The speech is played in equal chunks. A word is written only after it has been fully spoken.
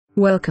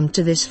Welcome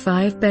to this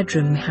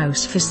 5-bedroom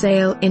house for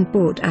sale in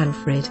Port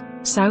Alfred,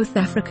 South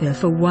Africa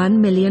for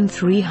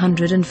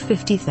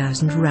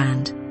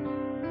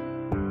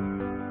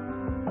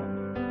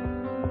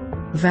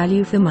R1,350,000.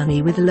 Value for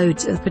money with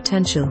loads of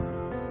potential.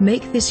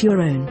 Make this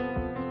your own.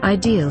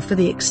 Ideal for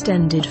the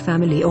extended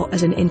family or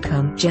as an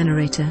income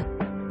generator.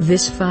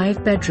 This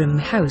 5-bedroom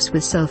house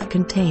with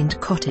self-contained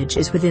cottage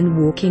is within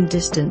walking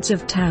distance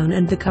of town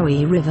and the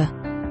Kowie River.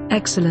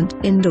 Excellent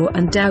indoor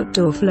and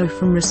outdoor flow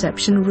from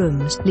reception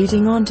rooms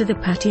leading onto the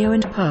patio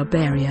and pub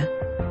area.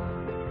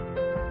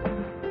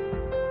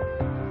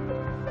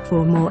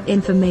 For more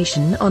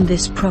information on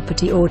this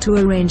property or to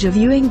arrange a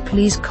viewing,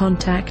 please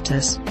contact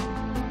us.